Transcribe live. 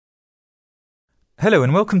Hello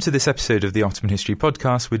and welcome to this episode of the Ottoman History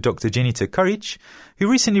Podcast with Dr. Dženita Karić,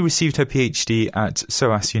 who recently received her PhD at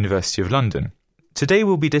SOAS University of London. Today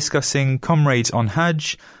we'll be discussing Comrades on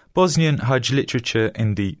Hajj, Bosnian Hajj literature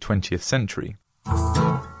in the 20th century.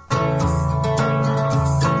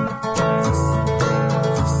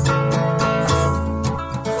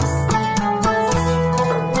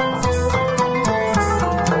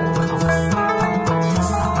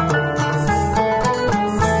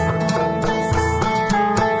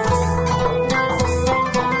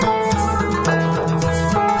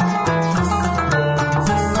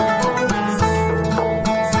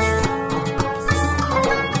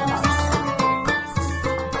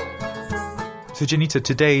 So Dženita,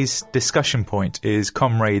 today's discussion point is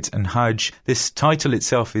Comrades and Hajj. This title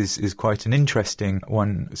itself is quite an interesting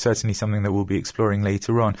one, certainly something that we'll be exploring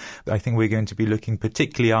later on. I think we're going to be looking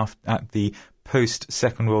particularly at the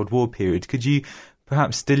post-Second World War period. Could you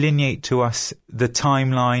perhaps delineate to us the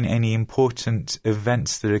timeline, any important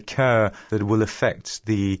events that occur that will affect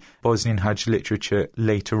the Bosnian Hajj literature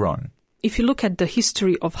later on? If you look at the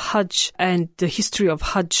history of Hajj and the history of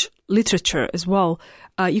Hajj literature as well,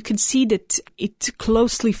 you can see that it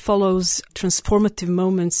closely follows transformative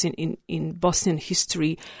moments in Bosnian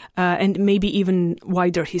history and maybe even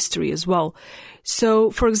wider history as well.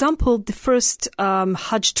 So, for example, the first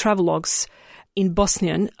Hajj travelogues in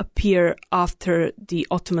Bosnian appear after the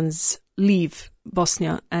Ottomans leave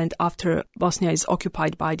Bosnia and after Bosnia is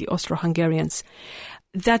occupied by the Austro-Hungarians.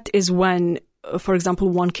 That is when, for example,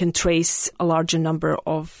 one can trace a larger number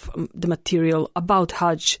of the material about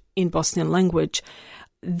Hajj in Bosnian language.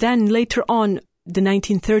 Then later on, during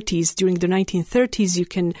the 1930s,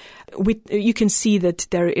 you can see that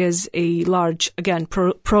there is a large, again,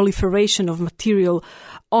 proliferation of material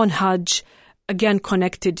on Hajj, again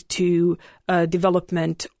connected to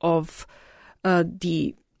development of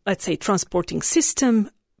the, let's say, transporting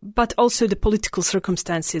system, but also the political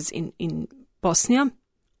circumstances in Bosnia.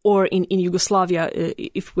 Or in Yugoslavia,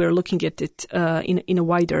 if we're looking at it in a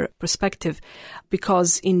wider perspective,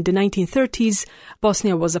 because in the 1930s,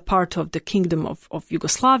 Bosnia was a part of the Kingdom of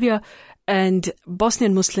Yugoslavia, and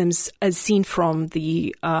Bosnian Muslims, as seen from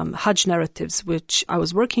the Hajj narratives which I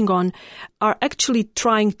was working on, are actually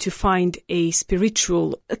trying to find a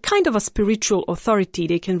kind of a spiritual authority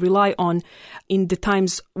they can rely on in the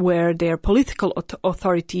times where their political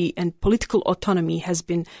authority and political autonomy has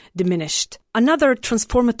been diminished. Another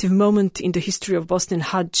transformative moment in the history of Bosnian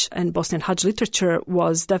Hajj and Bosnian Hajj literature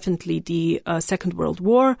was definitely the Second World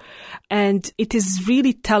War. And it is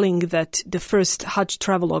really telling that the first Hajj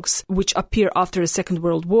travelogues, which appear after the Second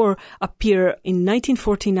World War, appear in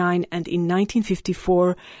 1949 and in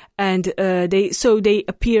 1954. And they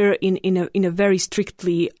appear in a very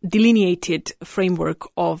strictly delineated framework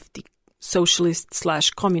of the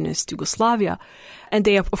socialist/communist Yugoslavia. And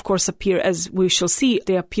they, of course, appear, as we shall see,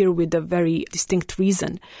 they appear with a very distinct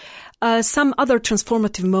reason. Some other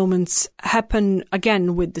transformative moments happen,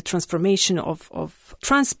 again, with the transformation of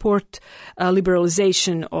transport,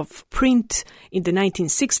 liberalization of print in the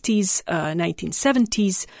 1960s,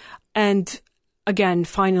 1970s, and, again,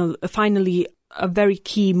 finally, a very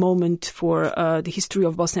key moment for the history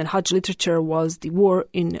of Bosnian Hajj literature was the war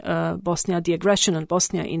in Bosnia, the aggression on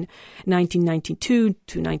Bosnia in 1992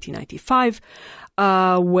 to 1995,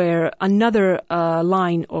 where another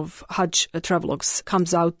line of Hajj travelogues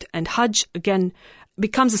comes out, and Hajj, again,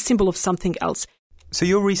 becomes a symbol of something else. So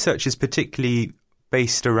your research is particularly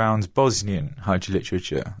based around Bosnian Hajj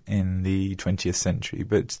literature in the 20th century,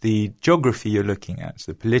 but the geography you're looking at,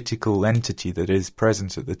 the political entity that is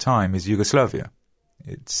present at the time, is Yugoslavia.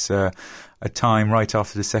 It's a time right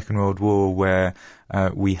after the Second World War where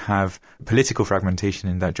we have political fragmentation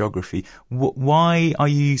in that geography. Why are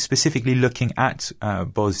you specifically looking at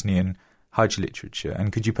Bosnian Hajj literature?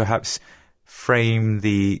 And could you perhaps frame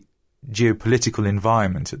the geopolitical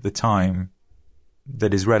environment at the time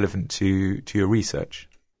that is relevant to your research?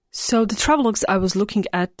 So the travelogues I was looking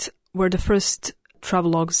at were the first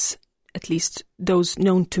travelogues, at least those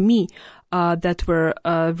known to me, that were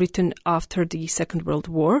written after the Second World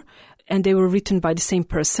War. And they were written by the same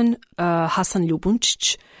person, Hasan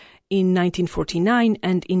Ljubuncic, in 1949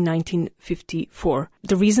 and in 1954.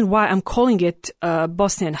 The reason why I'm calling it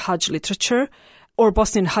Bosnian Hajj literature or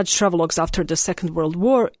Bosnian Hajj travelogues after the Second World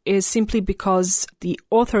War is simply because the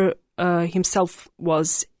author himself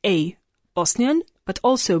was A, Bosnian, but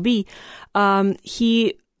also B,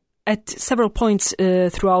 he at several points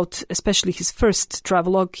throughout, especially his first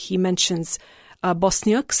travelogue, he mentions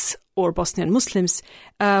Bosniaks or Bosnian Muslims,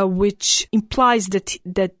 which implies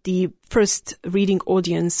that the first reading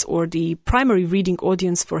audience or the primary reading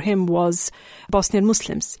audience for him was Bosnian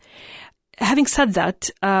Muslims. Having said that,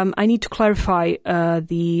 I need to clarify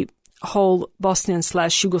the whole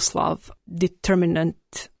Bosnian/Yugoslav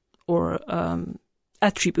determinant or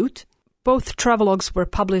attribute. Both travelogues were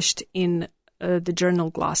published in the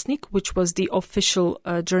journal Glasnik, which was the official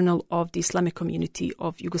journal of the Islamic community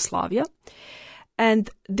of Yugoslavia. And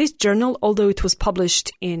this journal, although it was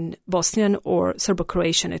published in Bosnian or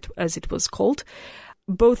Serbo-Croatian as it was called,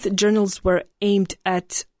 both journals were aimed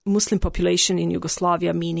at Muslim population in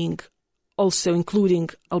Yugoslavia, meaning also including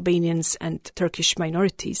Albanians and Turkish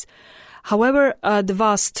minorities. However, the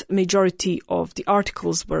vast majority of the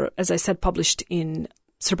articles were, as I said, published in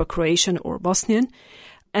Serbo-Croatian or Bosnian.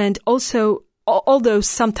 And also, although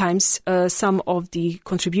sometimes some of the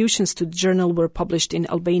contributions to the journal were published in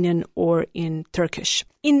Albanian or in Turkish.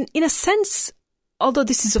 In a sense, although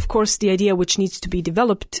this is, of course, the idea which needs to be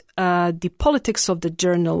developed, the politics of the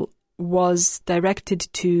journal was directed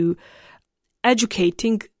to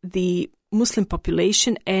educating the Muslim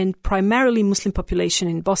population and primarily Muslim population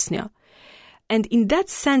in Bosnia. And in that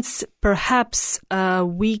sense, perhaps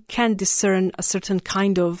we can discern a certain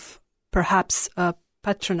kind of perhaps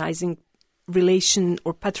patronizing relation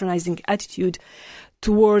or patronizing attitude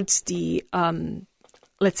towards the,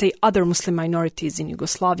 let's say, other Muslim minorities in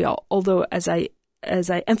Yugoslavia. Although, as I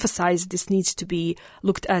emphasized, this needs to be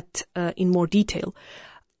looked at in more detail.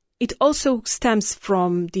 It also stems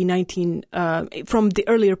from from the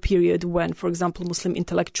earlier period when, for example, Muslim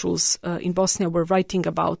intellectuals in Bosnia were writing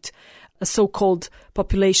about a so-called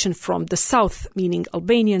population from the south, meaning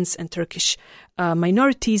Albanians and Turkish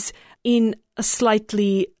minorities, in a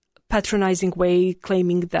slightly patronizing way,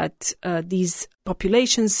 claiming that these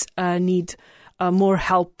populations need more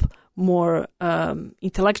help, more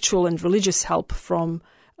intellectual and religious help from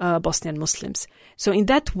Bosnian Muslims. So in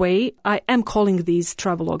that way, I am calling these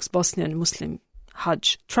travelogues Bosnian Muslim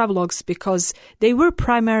Hajj travelogues because they were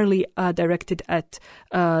primarily directed at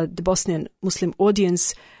the Bosnian Muslim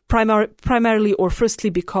audience, primarily or firstly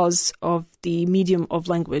because of the medium of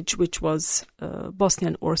language, which was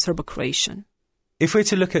Bosnian or Serbo-Croatian. If we're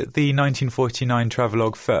to look at the 1949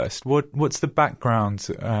 travelogue first, what's the background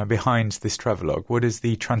behind this travelogue? What is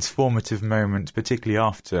the transformative moment, particularly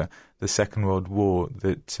after the Second World War,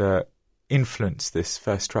 that influenced this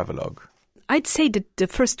first travelogue? I'd say that the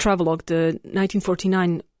first travelogue, the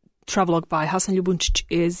 1949 travelogue by Hasan Ljubuncic,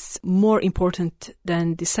 is more important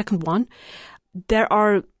than the second one. There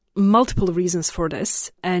are multiple reasons for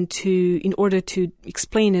this, and in order to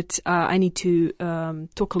explain it, I need to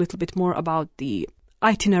talk a little bit more about the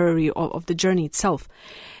itinerary of the journey itself.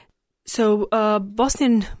 So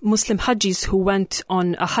Bosnian Muslim Hajjis who went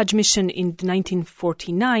on a Hajj mission in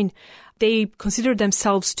 1949, they considered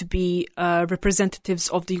themselves to be representatives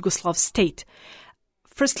of the Yugoslav state.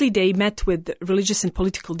 Firstly, they met with religious and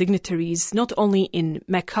political dignitaries not only in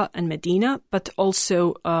Mecca and Medina, but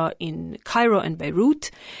also in Cairo and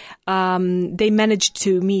Beirut. They managed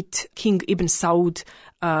to meet King Ibn Saud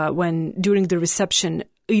during the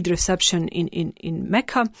Eid reception in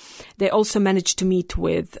Mecca. They also managed to meet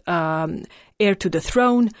with heir to the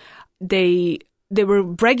throne. They were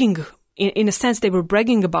bragging. In a sense, they were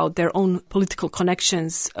bragging about their own political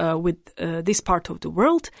connections with this part of the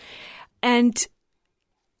world, and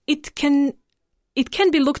it can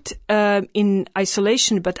be looked in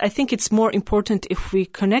isolation, but I think it's more important if we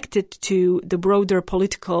connect it to the broader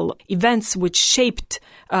political events which shaped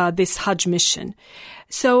this Hajj mission.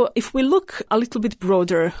 So if we look a little bit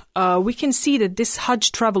broader, we can see that this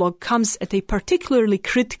Hajj travelogue comes at a particularly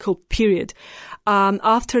critical period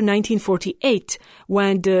after 1948,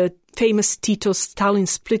 when the famous Tito-Stalin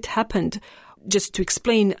split happened. Just to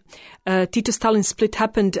explain, Tito-Stalin split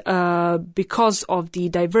happened because of the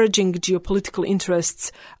diverging geopolitical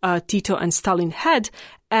interests Tito and Stalin had,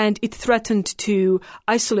 and it threatened to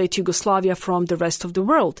isolate Yugoslavia from the rest of the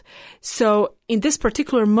world. So in this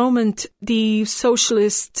particular moment, the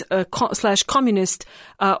socialist / communist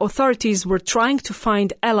authorities were trying to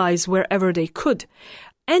find allies wherever they could.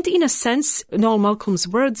 And in a sense, in Noel Malcolm's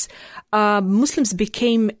words, Muslims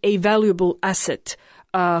became a valuable asset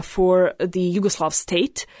for the Yugoslav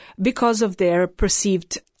state because of their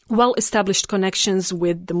perceived well-established connections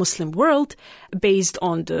with the Muslim world based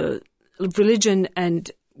on the religion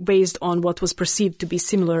and based on what was perceived to be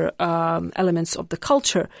similar elements of the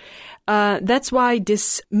culture. That's why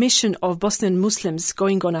this mission of Bosnian Muslims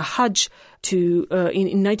going on a Hajj in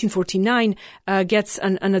 1949 gets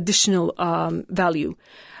an additional value.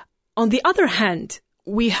 On the other hand,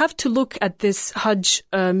 we have to look at this Hajj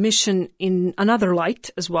mission in another light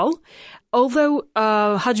as well. Although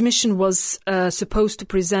Hajj mission was supposed to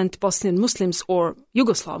present Bosnian Muslims or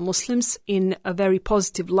Yugoslav Muslims in a very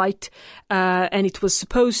positive light, and it was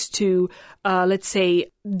supposed to, let's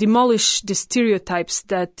say, demolish the stereotypes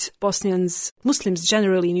that Bosnians, Muslims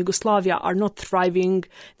generally in Yugoslavia are not thriving,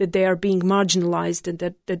 that they are being marginalized, and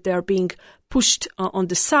that they are being pushed on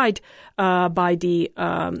the side by the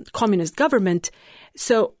communist government.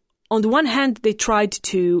 So on the one hand, they tried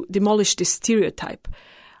to demolish this stereotype.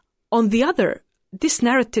 On the other, this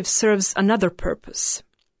narrative serves another purpose.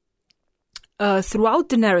 Throughout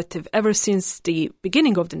the narrative, ever since the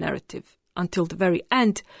beginning of the narrative until the very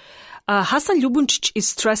end, Hasan Ljubunčić is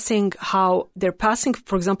stressing how they're passing,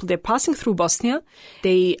 for example, they're passing through Bosnia.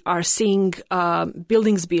 They are seeing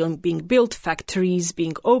buildings being built, factories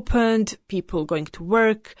being opened, people going to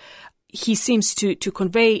work. He seems to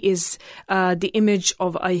convey is the image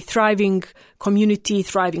of a thriving community,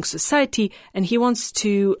 thriving society, and he wants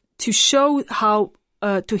to show how,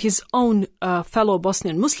 to his own fellow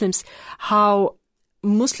Bosnian Muslims, how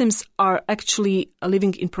Muslims are actually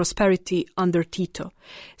living in prosperity under Tito.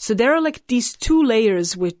 So there are like these two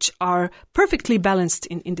layers which are perfectly balanced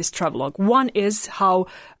in this travelogue. One is how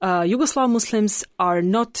Yugoslav Muslims are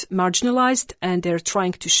not marginalized, and they're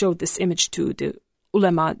trying to show this image to the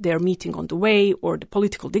ulema they're meeting on the way or the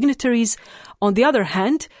political dignitaries. On the other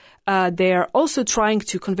hand, they are also trying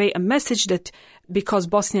to convey a message that because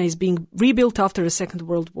Bosnia is being rebuilt after the Second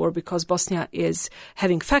World War, because Bosnia is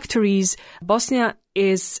having factories, Bosnia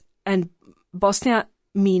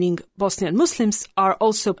meaning Bosnian Muslims, are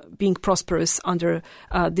also being prosperous under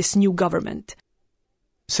this new government.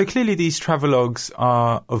 So clearly these travelogues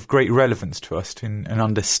are of great relevance to us in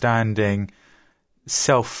understanding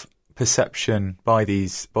self-perception by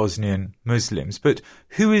these Bosnian Muslims. But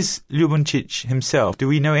who is Ljubunčić himself? Do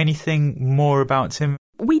we know anything more about him?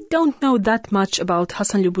 We don't know that much about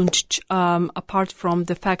Hasan Ljubunčić, apart from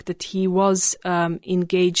the fact that he was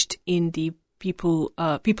engaged in the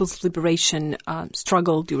people's liberation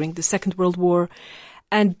struggle during the Second World War.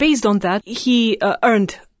 And based on that, he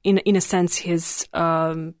earned, in a sense, his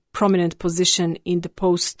prominent position in the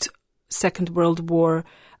post-Second World War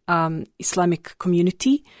Islamic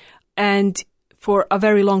community. And for a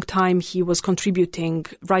very long time, he was contributing,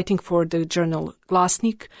 writing for the journal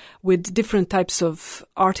Glasnik with different types of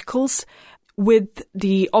articles, with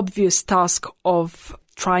the obvious task of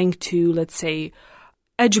trying to, let's say,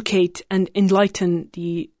 educate and enlighten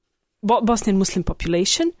the Bosnian Muslim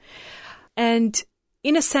population. And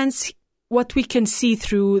in a sense, what we can see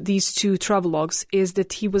through these two travelogues is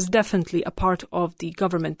that he was definitely a part of the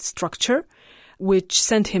government structure, which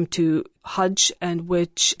sent him to Hajj and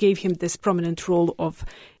which gave him this prominent role of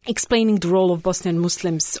explaining the role of Bosnian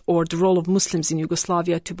Muslims or the role of Muslims in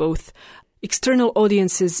Yugoslavia to both external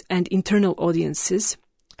audiences and internal audiences.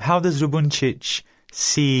 How does Ljubunčić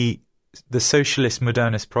see the socialist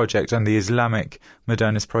modernist project and the Islamic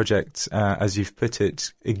modernist project, as you've put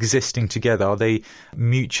it, existing together? Are they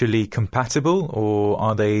mutually compatible or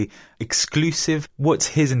are they exclusive? What's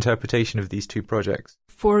his interpretation of these two projects?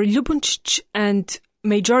 For Ljubunčić and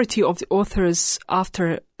majority of the authors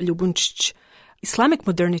after Ljubunčić, Islamic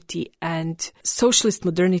modernity and socialist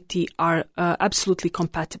modernity are absolutely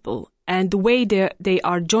compatible. And the way they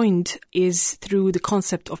are joined is through the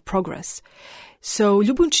concept of progress. So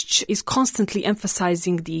Ljubunčić is constantly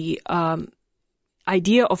emphasizing the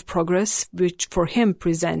idea of progress, which for him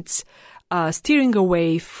presents steering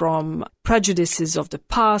away from prejudices of the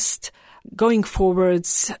past, going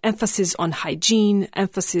forwards, emphasis on hygiene,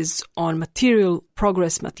 emphasis on material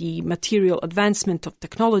progress, the material advancement of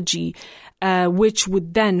technology, which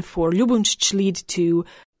would then, for Ljubunčić, lead to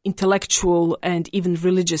intellectual and even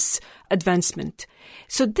religious advancement.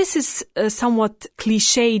 So this is a somewhat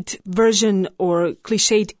cliched version or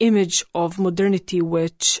cliched image of modernity,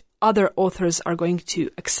 which other authors are going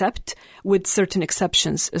to accept, with certain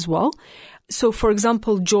exceptions as well. So, for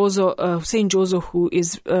example, Hussein Jozo, who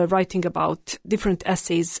is writing about different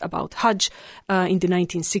essays about Hajj in the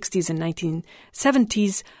 1960s and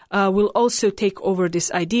 1970s, will also take over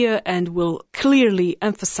this idea and will clearly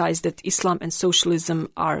emphasize that Islam and socialism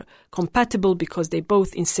are compatible because they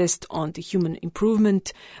both insist on the human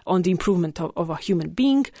improvement, on the improvement of a human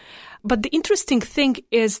being. But the interesting thing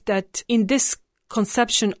is that in this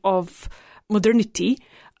conception of modernity,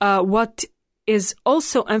 what is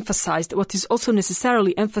also emphasized, what is also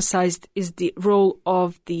necessarily emphasized, is the role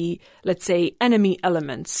of the, let's say, enemy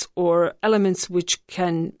elements or elements which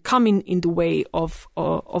can come in the way of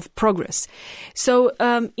progress. So,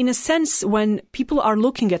 in a sense, when people are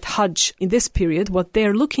looking at Hajj in this period, what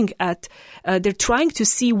they're looking at, they're trying to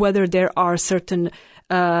see whether there are certain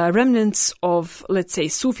remnants of, let's say,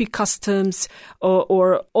 Sufi customs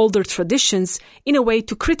or older traditions in a way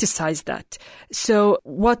to criticize that. So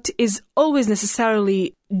what is always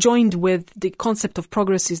necessarily joined with the concept of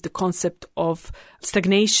progress is the concept of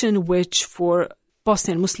stagnation, which for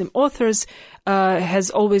Bosnian Muslim authors has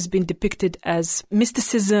always been depicted as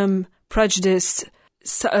mysticism, prejudice,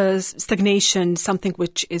 stagnation, something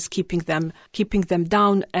which is keeping them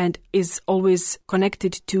down and is always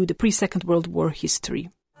connected to the pre-Second World War history.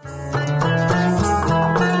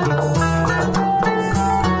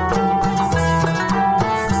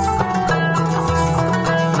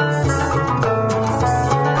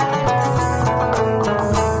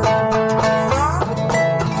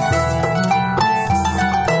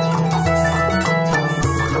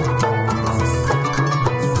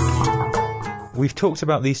 We've talked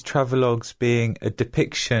about these travelogues being a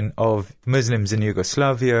depiction of Muslims in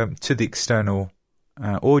Yugoslavia to the external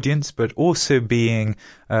audience, but also being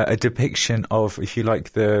a depiction of, if you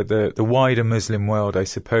like, the wider Muslim world, I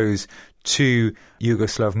suppose, to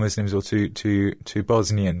Yugoslav Muslims or to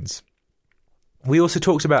Bosnians. We also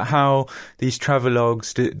talked about how these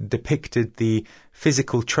travelogues depicted the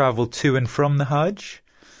physical travel to and from the Hajj,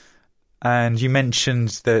 and you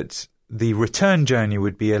mentioned that the return journey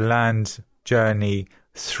would be a land journey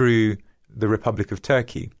through the Republic of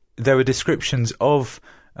Turkey. There were descriptions of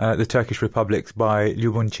the Turkish Republic by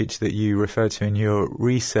Ljubuncic that you referred to in your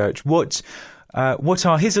research. What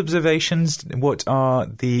are his observations? What are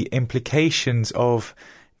the implications of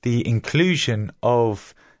the inclusion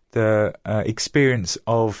of the experience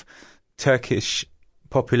of Turkish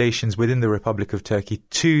populations within the Republic of Turkey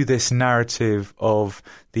to this narrative of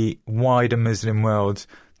the wider Muslim world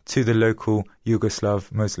to the local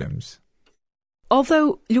Yugoslav Muslims?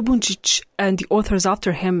 Although Ljubuncic and the authors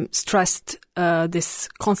after him stressed this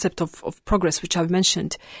concept of progress, which I've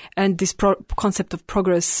mentioned, and this concept of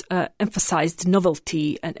progress emphasized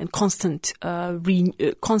novelty and constant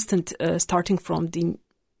starting from the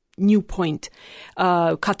new point,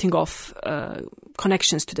 cutting off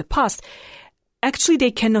connections to the past. Actually, they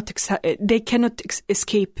cannot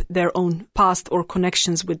escape their own past or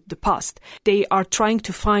connections with the past. They are trying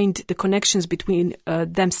to find the connections between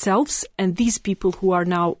themselves and these people who are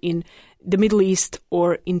now in the Middle East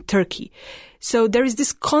or in Turkey. So there is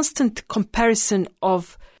this constant comparison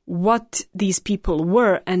of what these people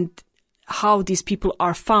were and how these people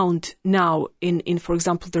are found now in for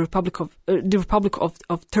example, the Republic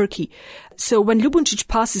of Turkey. So when Ljubuncic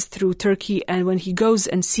passes through Turkey and when he goes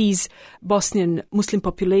and sees Bosnian Muslim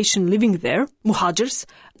population living there, Muhajirs,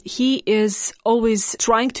 he is always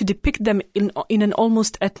trying to depict them in an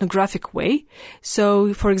almost ethnographic way.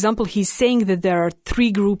 So, for example, he's saying that there are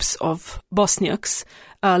 3 groups of Bosniaks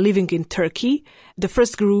living in Turkey. The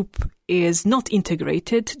first group is not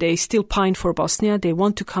integrated. They still pine for Bosnia. They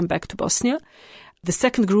want to come back to Bosnia. The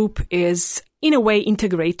second group is, in a way,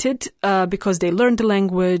 integrated because they learn the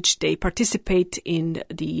language, they participate in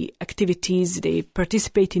the activities, they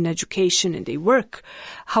participate in education, and they work.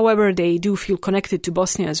 However, they do feel connected to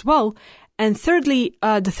Bosnia as well. And thirdly,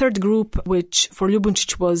 the third group, which for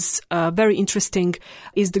Ljubuncic was very interesting,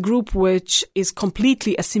 is the group which is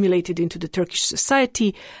completely assimilated into the Turkish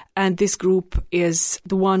society. And this group is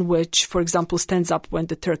the one which, for example, stands up when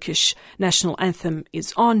the Turkish national anthem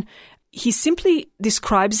is on. He simply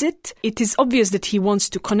describes it. It is obvious that he wants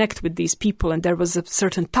to connect with these people, and there was a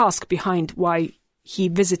certain task behind why he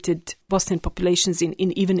visited Bosnian populations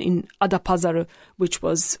even in Adapazarı, which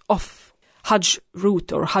was off Hajj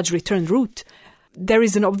route or Hajj return route. There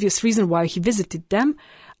is an obvious reason why he visited them.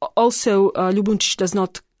 Also, Ljubuncic does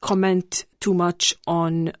not comment too much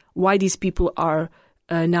on why these people are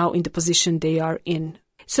now in the position they are in.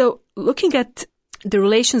 So, looking at the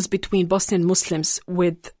relations between Bosnian Muslims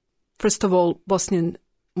with, first of all, Bosnian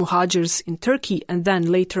Muhajirs in Turkey, and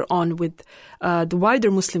then later on with the wider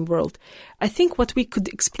Muslim world, I think what we could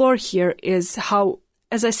explore here is how,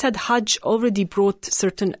 as I said, Hajj already brought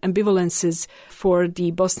certain ambivalences for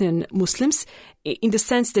the Bosnian Muslims in the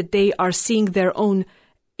sense that they are seeing their own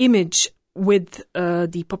image with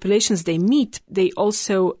the populations they meet. They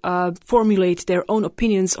also formulate their own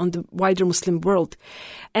opinions on the wider Muslim world.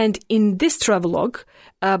 And in this travelogue,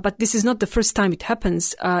 but this is not the first time it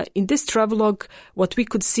happens, in this travelogue, what we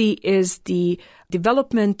could see is the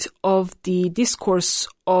development of the discourse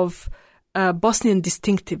of Bosnian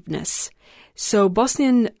distinctiveness. So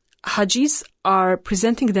Bosnian Hajis are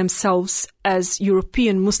presenting themselves as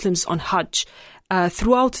European Muslims on Hajj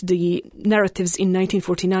throughout the narratives in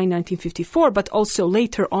 1949, 1954, but also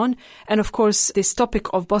later on. And of course, this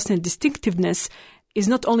topic of Bosnian distinctiveness is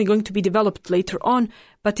not only going to be developed later on,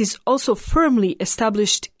 but is also firmly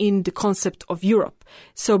established in the concept of Europe.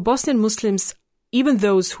 So Bosnian Muslims, even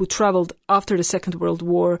those who traveled after the Second World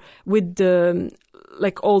War with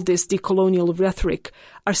all this decolonial rhetoric,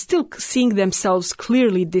 are still seeing themselves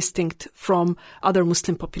clearly distinct from other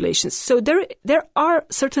Muslim populations. So there are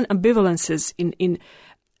certain ambivalences in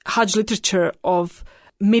Hajj literature of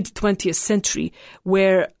mid-20th century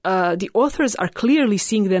where the authors are clearly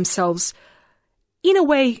seeing themselves in a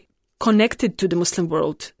way connected to the Muslim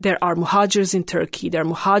world. There are muhajirs in Turkey, there are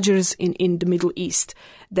muhajirs in the Middle East.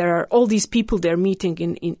 There are all these people they're meeting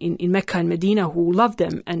in Mecca and Medina who love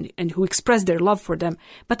them and who express their love for them.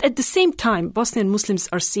 But at the same time, Bosnian Muslims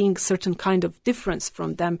are seeing certain kind of difference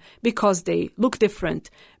from them because they look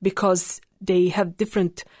different, because they have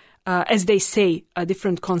different, as they say,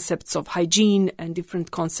 different concepts of hygiene and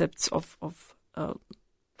different concepts of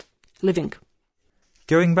living.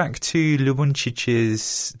 Going back to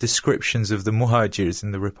Ljubuncic's descriptions of the muhajirs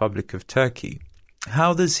in the Republic of Turkey,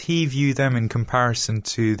 how does he view them in comparison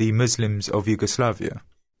to the Muslims of Yugoslavia?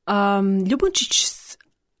 Ljubuncic's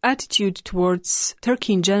attitude towards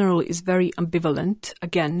Turkey in general is very ambivalent,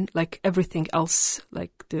 again, like everything else,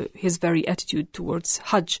 like his very attitude towards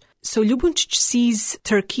Hajj. So Ljubuncic sees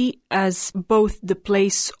Turkey as both the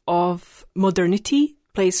place of modernity,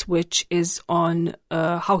 place which is on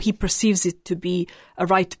how he perceives it to be a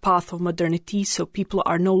right path of modernity. So people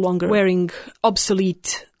are no longer wearing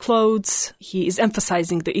obsolete clothes. He is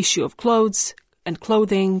emphasizing the issue of clothes and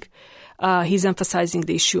clothing. He's emphasizing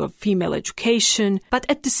the issue of female education. But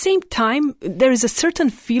at the same time, there is a certain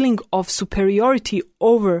feeling of superiority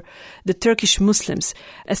over the Turkish Muslims,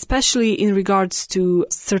 especially in regards to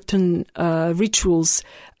certain rituals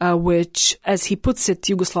which, as he puts it,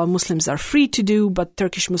 Yugoslav Muslims are free to do, but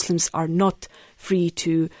Turkish Muslims are not free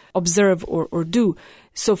to observe or do.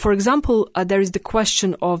 So, for example, there is the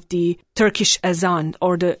question of the Turkish azan,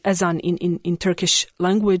 or the azan in Turkish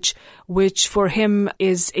language, which for him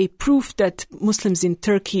is a proof that Muslims in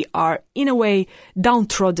Turkey are, in a way,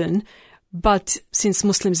 downtrodden. But since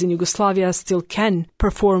Muslims in Yugoslavia still can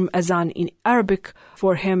perform azan in Arabic,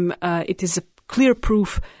 for him it is a clear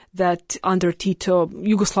proof that under Tito,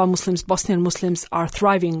 Yugoslav Muslims, Bosnian Muslims are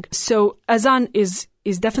thriving. So azan is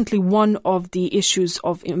definitely one of the issues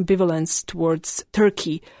of ambivalence towards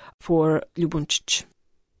Turkey for Ljubuncic.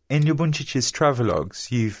 In Ljubuncic's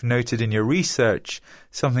travelogues, you've noted in your research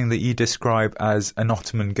something that you describe as an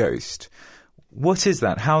Ottoman ghost. What is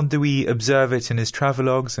that? How do we observe it in his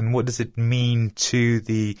travelogues, and what does it mean to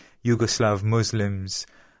the Yugoslav Muslims'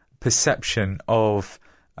 perception of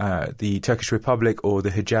the Turkish Republic or the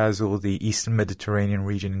Hejaz or the Eastern Mediterranean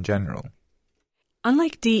region in general?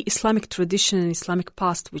 Unlike the Islamic tradition and Islamic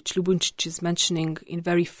past, which Ljubuncic is mentioning in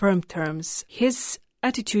very firm terms, his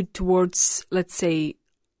attitude towards, let's say,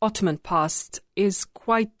 Ottoman past is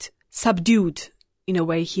quite subdued in a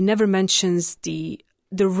way. He never mentions the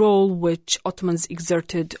role which Ottomans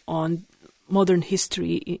exerted on modern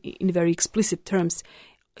history in very explicit terms.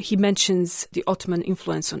 He mentions the Ottoman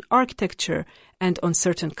influence on architecture and on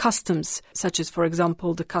certain customs, such as, for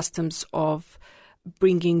example, the customs of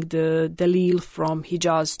bringing the Dalil from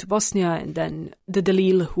Hijaz to Bosnia, and then the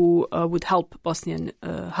Dalil who would help Bosnian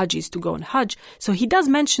Hajis to go on Hajj. So he does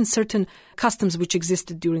mention certain customs which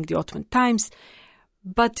existed during the Ottoman times.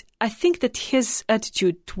 But I think that his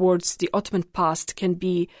attitude towards the Ottoman past can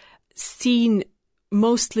be seen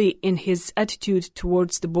mostly in his attitude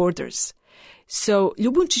towards the borders. So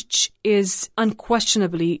Ljubuncic is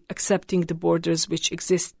unquestionably accepting the borders which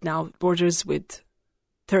exist now, borders with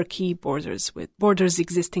Turkey, borders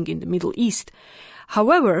existing in the Middle East.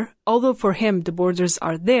 However, although for him the borders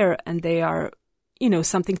are there and they are,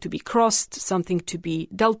 something to be crossed, something to be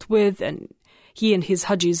dealt with, and he and his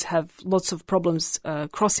Hajis have lots of problems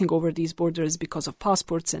crossing over these borders because of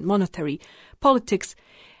passports and monetary politics.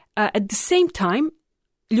 At the same time,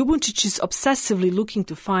 Ljubuncic is obsessively looking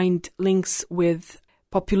to find links with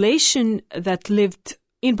population that lived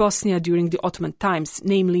in Bosnia during the Ottoman times,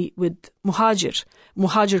 namely with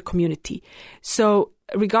Muhajir community. So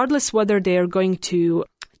regardless whether they are going to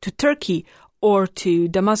Turkey or to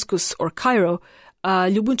Damascus or Cairo,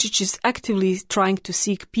 Ljubuncic is actively trying to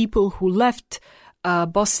seek people who left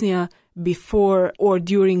Bosnia before or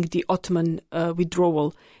during the Ottoman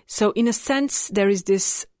withdrawal. So in a sense, there is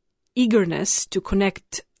this eagerness to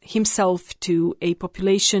connect himself to a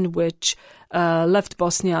population which left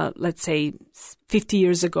Bosnia, let's say, 50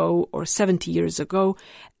 years ago or 70 years ago,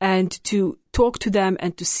 and to talk to them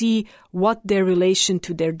and to see what their relation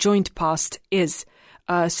to their joint past is.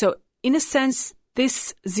 So, in a sense,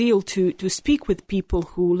 this zeal to speak with people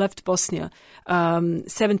who left Bosnia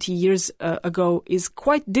 70 years ago is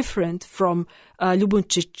quite different from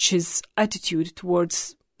Ljubuncic's attitude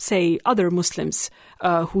towards, say, other Muslims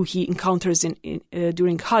who he encounters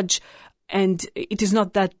during Hajj, and it is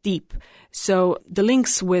not that deep. So the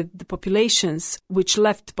links with the populations which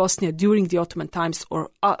left Bosnia during the Ottoman times or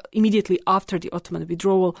immediately after the Ottoman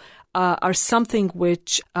withdrawal are something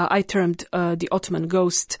which I termed the Ottoman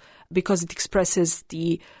ghost, because it expresses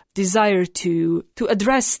the desire to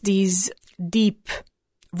address these deep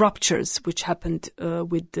ruptures which happened on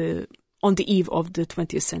the eve of the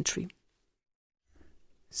 20th century.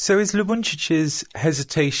 So is Ljubuncic's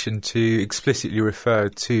hesitation to explicitly refer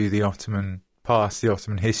to the Ottoman past, the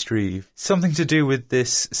Ottoman history, something to do with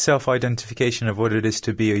this self-identification of what it is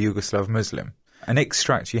to be a Yugoslav Muslim? An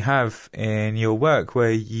extract you have in your work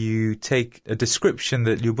where you take a description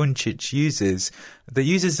that Ljubuncic uses that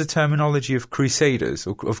uses the terminology of crusaders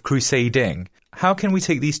or of crusading. How can we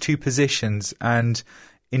take these two positions and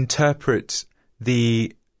interpret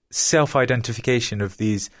the self-identification of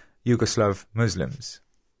these Yugoslav Muslims?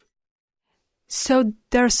 So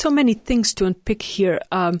there are so many things to unpick here.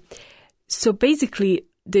 So basically,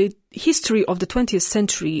 the history of the 20th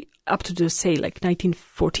century up to, say, like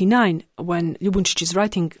 1949, when Ljubuncic is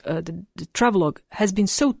writing the travelogue, has been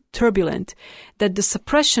so turbulent that the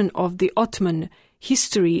suppression of the Ottoman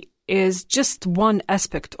history is just one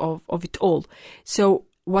aspect of it all. So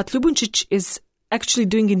what Ljubuncic is actually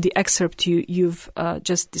doing in the excerpt you've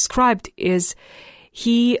just described is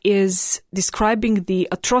he is describing the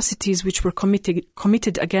atrocities which were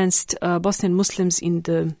committed against Bosnian Muslims in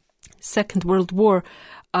the Second World War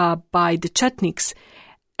by the Chetniks.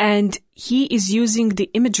 And he is using the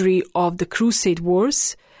imagery of the Crusade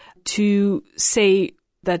Wars to say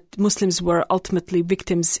that Muslims were ultimately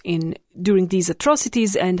victims during these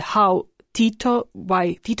atrocities, and how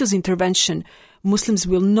by Tito's intervention, Muslims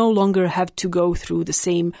will no longer have to go through the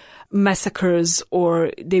same massacres,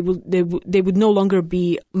 or they would no longer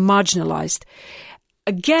be marginalized.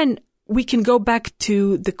 Again, we can go back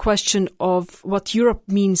to the question of what Europe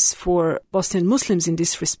means for Bosnian Muslims in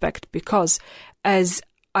this respect, because, as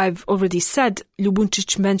I've already said,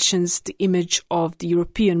 Ljubuncic mentions the image of the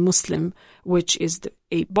European Muslim, which is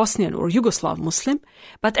a Bosnian or Yugoslav Muslim,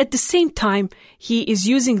 but at the same time, he is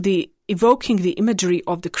evoking the imagery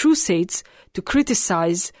of the Crusades to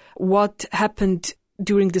criticize what happened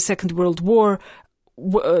during the Second World War,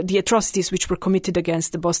 the atrocities which were committed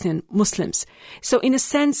against the Bosnian Muslims. So in a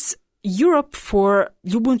sense, Europe for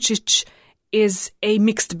Ljubuncic is a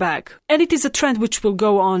mixed bag. And it is a trend which will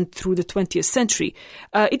go on through the 20th century.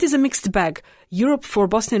 It is a mixed bag. Europe for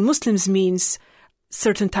Bosnian Muslims means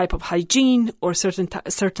certain type of hygiene, or certain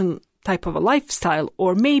type of a lifestyle,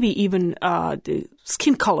 or maybe even the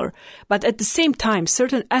skin color. But at the same time,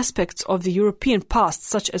 certain aspects of the European past,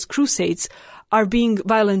 such as crusades, are being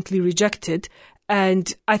violently rejected.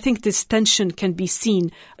 And I think this tension can be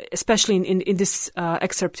seen, especially in this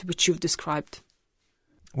excerpt which you've described.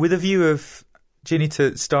 With a view of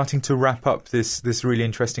Dženita starting to wrap up this really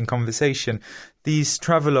interesting conversation, these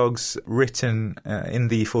travelogues written in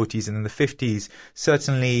the 40s and in the 50s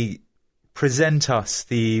certainly present us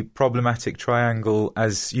the problematic triangle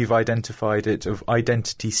as you've identified it of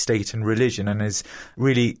identity, state and religion, and is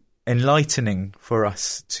really enlightening for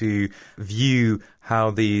us to view how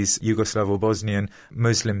these Yugoslav or Bosnian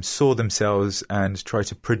Muslims saw themselves and try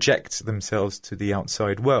to project themselves to the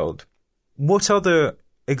outside world. What other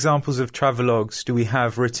examples of travelogues do we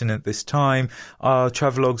have written at this time? Are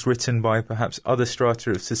travelogues written by perhaps other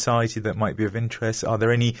strata of society that might be of interest? Are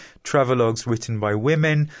there any travelogues written by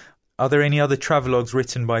women? Are there any other travelogues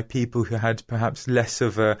written by people who had perhaps less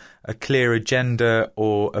of a clear agenda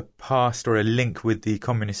or a past or a link with the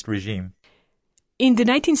communist regime? In the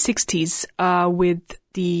 1960s, with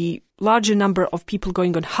the larger number of people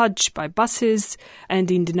going on Hajj by buses, and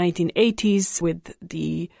in the 1980s with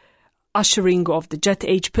the ushering of the Jet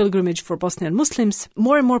Age pilgrimage for Bosnian Muslims,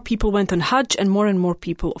 more and more people went on Hajj, and more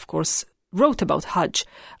people, of course, wrote about Hajj.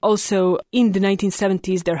 Also, in the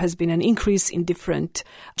 1970s, there has been an increase in different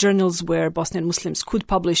journals where Bosnian Muslims could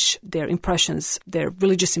publish their impressions, their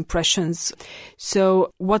religious impressions.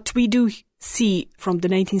 So what we do see from the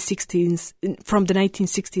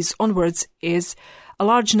 1960s onwards is a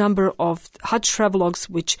large number of Hajj travelogues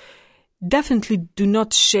which definitely do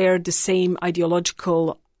not share the same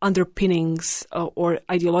ideological underpinnings or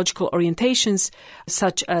ideological orientations,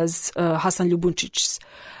 such as Hasan Ljubuncic's.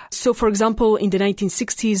 So, for example, in the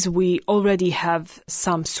 1960s, we already have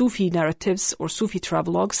some Sufi narratives or Sufi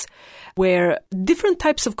travelogues where different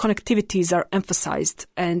types of connectivities are emphasized,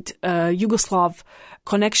 and Yugoslav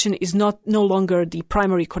connection is no longer the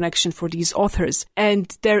primary connection for these authors.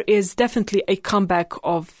 And there is definitely a comeback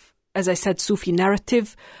of, as I said, Sufi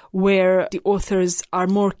narrative, where the authors are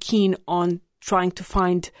more keen on trying to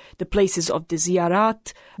find the places of the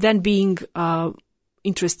ziyarat than being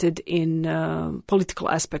interested in political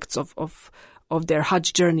aspects of their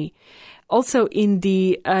Hajj journey. Also, in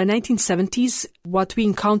the 1970s, what we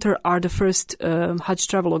encounter are the first Hajj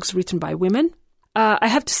travelogues written by women. I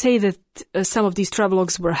have to say that some of these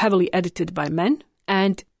travelogues were heavily edited by men.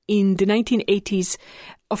 And in the 1980s,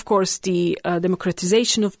 of course, the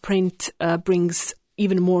democratization of print brings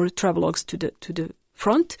even more travelogues to the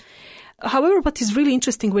front. However, what is really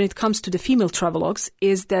interesting when it comes to the female travelogues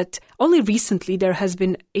is that only recently there has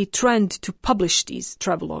been a trend to publish these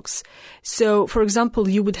travelogues. So, for example,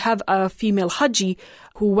 you would have a female Haji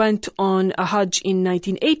who went on a Hajj in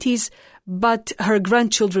 1980s, but her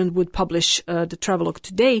grandchildren would publish the travelogue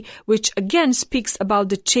today, which again speaks about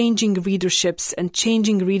the changing readerships and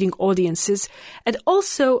changing reading audiences. And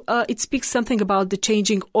also it speaks something about the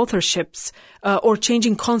changing authorships or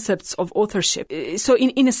changing concepts of authorship. So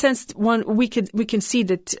in a sense, we can see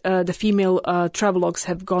that the female travelogues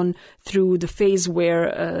have gone through the phase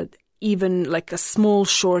where even like a small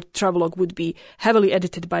short travelogue would be heavily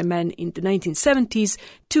edited by men in the 1970s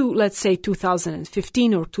to, let's say,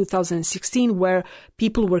 2015 or 2016, where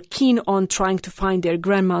people were keen on trying to find their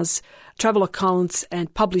grandma's travel accounts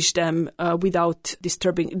and publish them without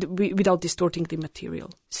distorting the material.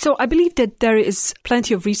 So I believe that there is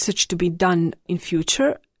plenty of research to be done in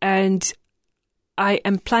future, and I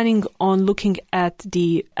am planning on looking at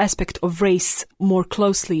the aspect of race more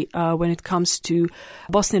closely when it comes to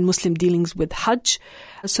Bosnian Muslim dealings with Hajj.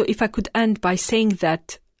 So if I could end by saying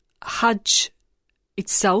that Hajj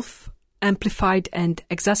itself amplified and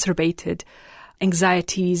exacerbated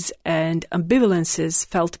anxieties and ambivalences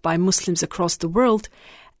felt by Muslims across the world,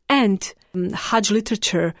 and Hajj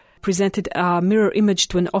literature presented a mirror image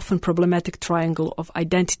to an often problematic triangle of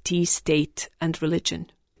identity, state, and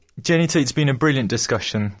religion. Dženita, it's been a brilliant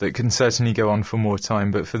discussion that can certainly go on for more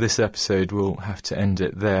time, but for this episode we'll have to end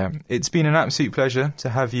it there. It's been an absolute pleasure to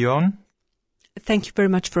have you on. Thank you very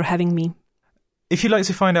much for having me. If you'd like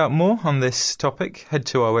to find out more on this topic, head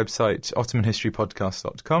to our website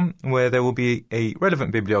ottomanhistorypodcast.com, where there will be a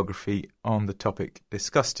relevant bibliography on the topic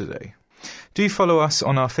discussed today. Do follow us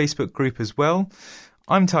on our Facebook group as well.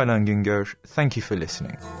 I'm Taylan Güngör. Thank you for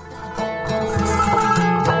listening.